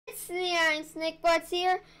TheIronSnake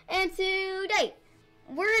here, and today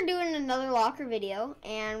we're doing another locker video,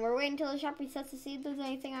 and we're waiting until the shop resets to see if there's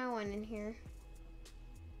anything I want in here.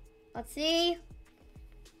 Let's see.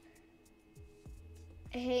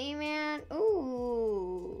 Hey man,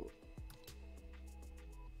 ooh.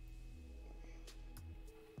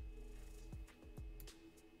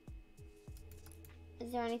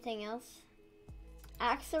 Is there anything else?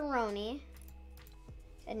 Axaroni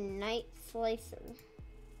and Night Slicer.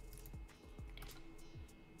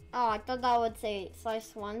 Oh, I thought that would say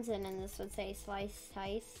slice once and then this would say slice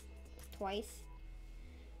twice.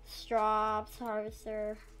 Strops,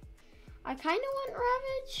 Harvester. I kind of want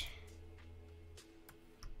Ravage.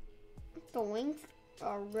 The wings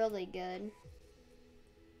are really good.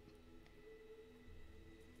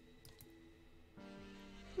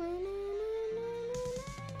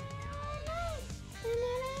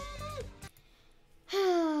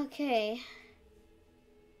 Okay.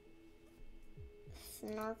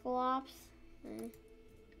 Snorkelops.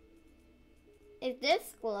 If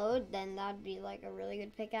this glowed, then that'd be like a really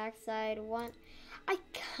good pickaxe I'd want. I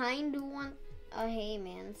kind of want a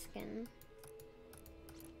Hayman skin.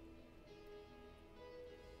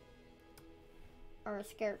 Or a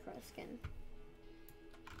Scarecrow skin.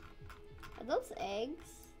 Are those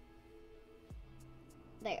eggs?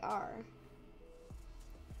 They are.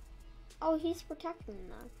 Oh, he's protecting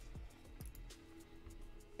them.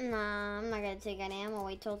 Nah, I'm not gonna take any. I'm gonna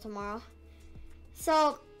wait till tomorrow.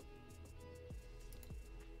 So,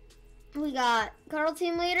 we got Cuddle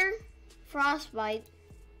Team Leader, Frostbite,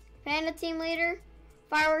 Panda Team Leader,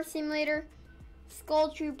 Fireworks Team Leader, Skull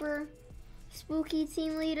Trooper, Spooky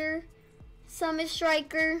Team Leader, Summit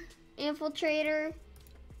Striker, Infiltrator,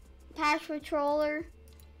 Patch Patroller,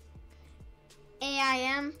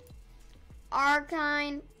 AIM,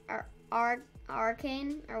 Arcane, or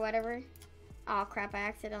whatever. Oh crap, I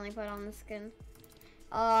accidentally put on the skin.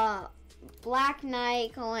 Black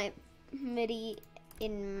Knight, Calamity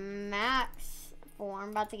in max form. I'm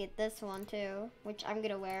about to get this one too, which I'm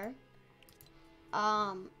gonna wear.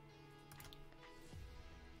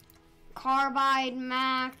 Carbide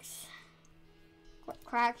max,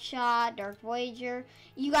 Crack Shot, Dark Voyager.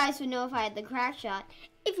 You guys would know if I had the Crack Shot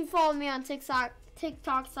if you follow me on TikTok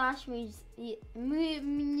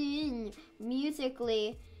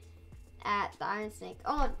musically at TheIronSnake.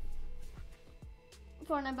 Oh,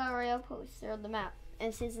 Fortnite Battle Royale poster of the map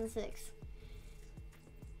in season 6.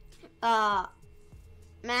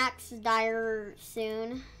 Max Dire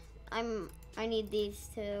soon. I need these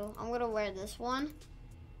two. I'm gonna wear this one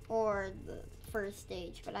or the first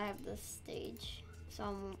stage, but I have this stage,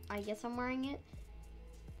 so I guess I'm wearing it.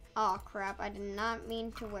 Oh crap, I did not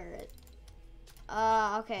mean to wear it.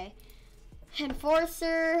 Okay.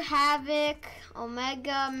 Enforcer, Havoc,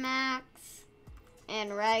 Omega Max,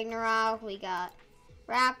 and Ragnarok. We got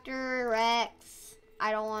Raptor, Rex.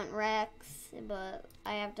 I don't want Rex, but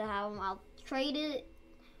I have to have him. I'll trade it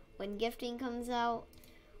when gifting comes out.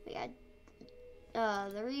 We got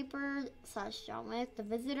the Reaper / John Wick, the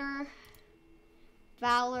Visitor,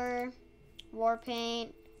 Valor,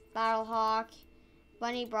 Warpaint, Battlehawk,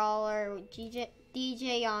 Bunny Brawler,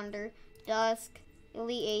 DJ Yonder, Dusk,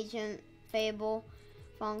 Elite Agent, Fable,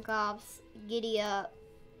 Funk Ops, Giddy Up,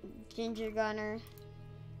 Ginger Gunner,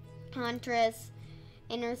 Huntress,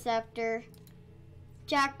 Interceptor,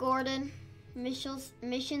 Jack Gordon,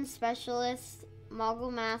 Mission Specialist, Mogul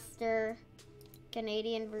Master,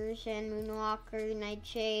 Canadian version, Moonwalker,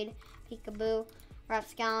 Nightshade, Peekaboo,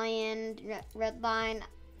 Rapscallion, Redline,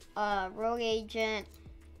 Rogue Agent,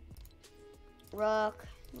 Rook,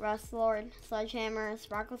 Rust Lord, Sledgehammer,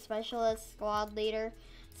 Sparkle Specialist, Squad Leader,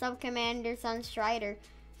 Sub-Commander, Sunstrider,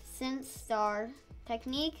 Synth Star,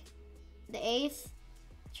 Technique, the Ace,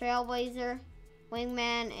 Trailblazer,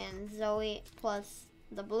 Wingman, and Zoe, plus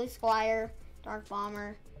the Blue Squire, Dark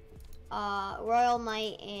Bomber, Royal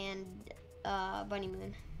Knight, and Bunny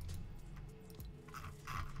Moon.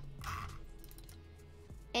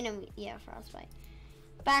 And yeah, Frostbite.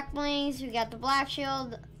 Back blings, we got the Black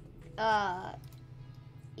Shield,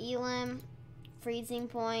 Elim, Freezing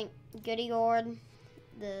Point, Goody Gourd,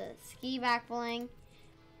 the Ski back bling,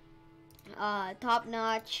 Top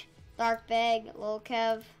Notch, Dark Bag, Lil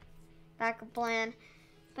Kev, Cracker Plan,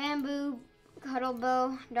 Bamboo, Cuddle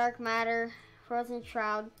Bow, Dark Matter, Frozen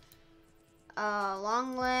Shroud,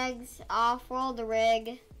 Long Legs, Off-World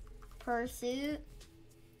Rig, Pursuit,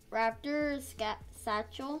 Raptor,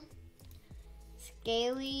 Satchel,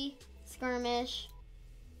 Scaly, Skirmish,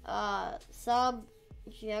 Sub,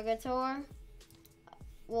 Jugator,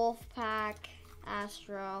 Wolfpack,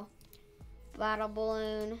 Astro, Battle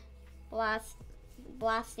Balloon,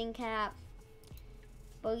 Blasting Cap,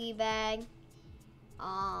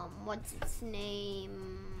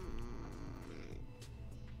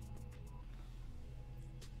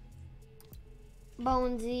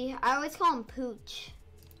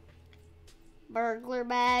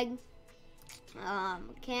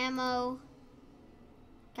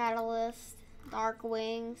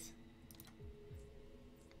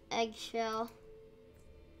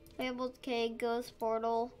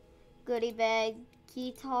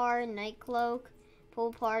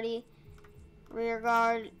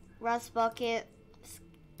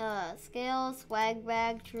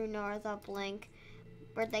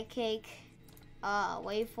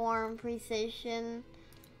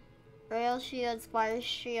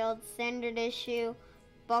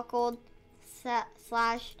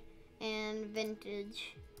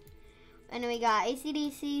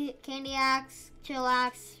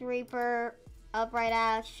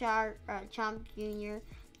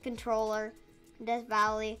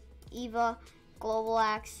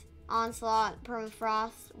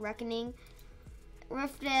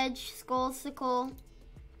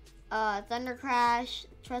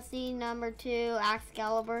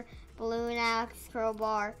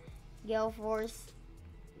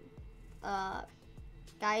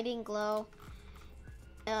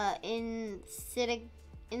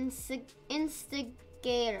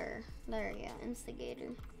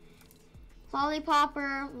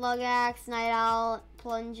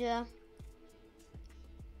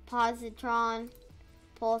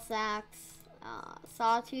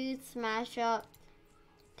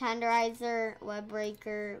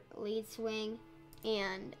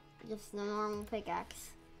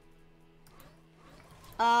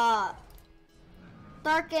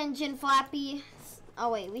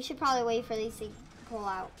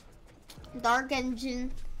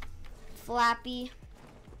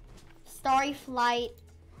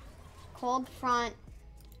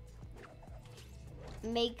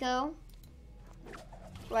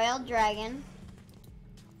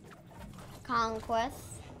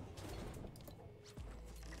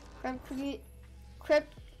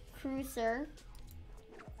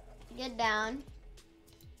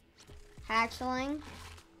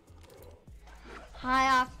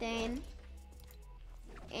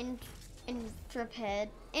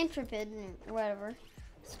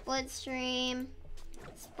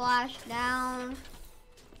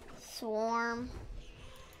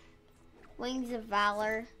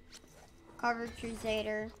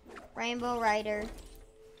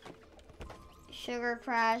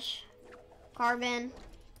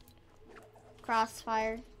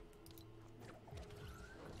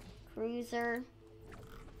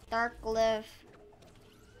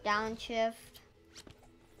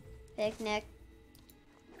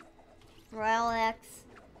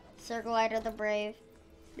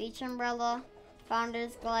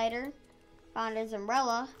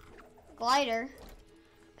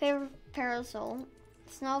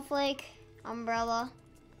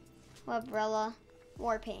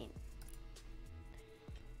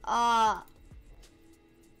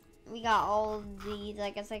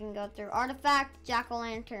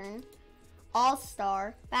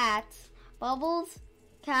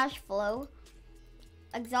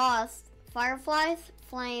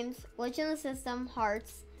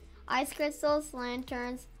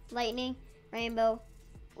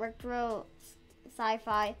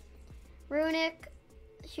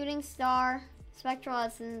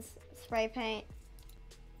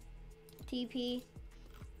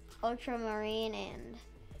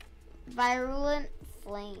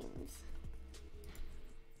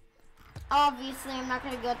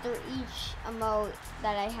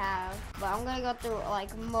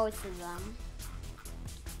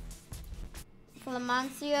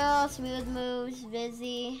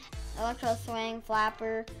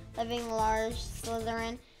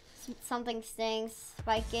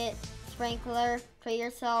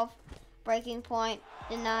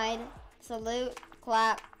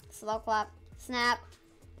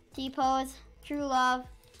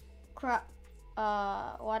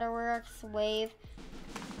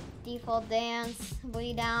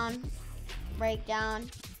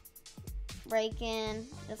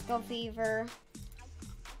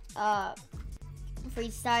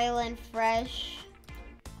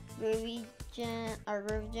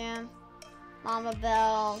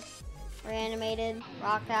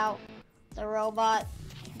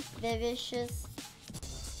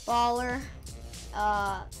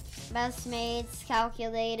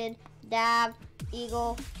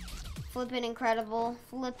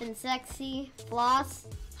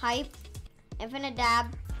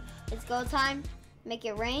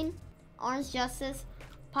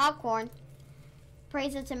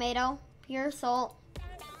 Praise a tomato. Pure salt.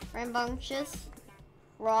 Rambunctious.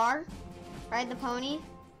 Roar. Ride the pony.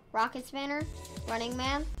 Rocket spinner. Running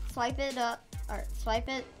man. Swipe it up. Or swipe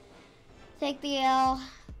it. Take the L.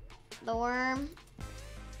 The worm.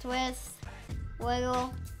 Twist.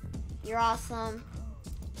 Wiggle. You're awesome.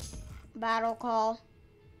 Battle call.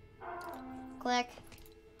 Click.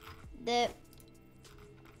 Dip.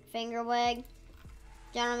 Finger wag.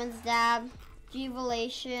 Gentleman's dab.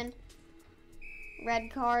 Jubilation.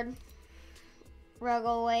 Red card.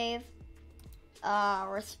 Ruggle wave.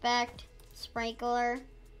 Respect. Sprinkler.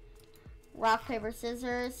 Rock, paper,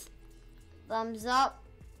 scissors. Thumbs up.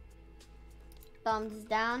 Thumbs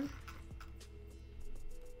down.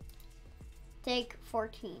 Take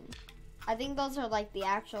 14. I think those are like the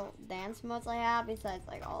actual dance modes I have besides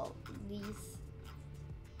like all these.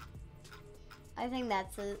 I think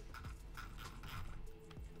that's it.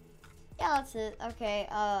 Yeah, that's it. Okay,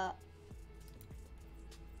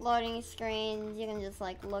 loading screens, you can just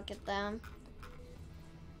like look at them.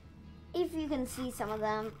 If you can see some of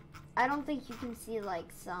them. I don't think you can see like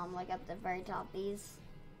some, like at the very top, these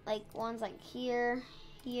like ones like here,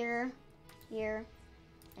 here, here,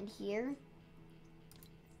 and here.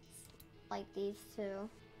 Like these two.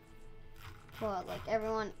 But like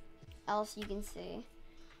everyone else you can see.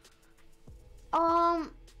 I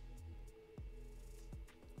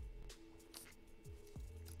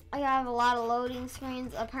have a lot of loading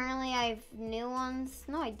screens. Apparently I have new ones.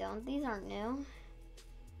 No, I don't. These aren't new.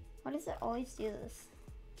 Why does it always do this?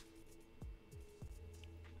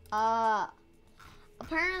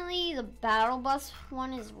 Apparently the battle bus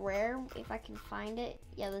one is rare, if I can find it.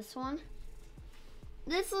 Yeah, this one.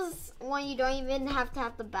 This is one you don't even have to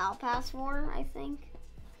have the battle pass for, I think.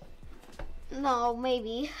 No,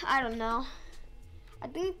 maybe. I don't know. I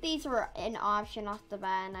think these were an option off the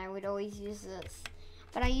bat and I would always use this.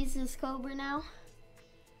 But I use this Cobra now,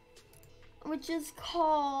 which is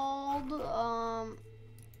called, you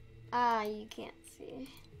can't see.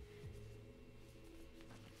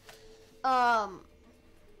 I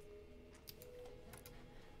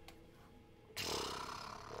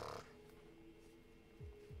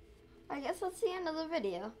guess that's the end of the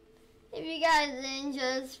video. If you guys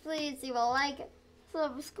enjoyed, please leave a like,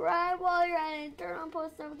 subscribe while you're at it, turn on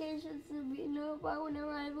post notifications to be notified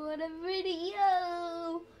whenever I upload a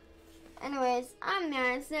video. Anyways, I'm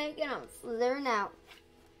TheIronSnake and I'm slithering out.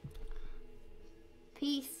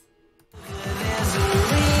 Peace.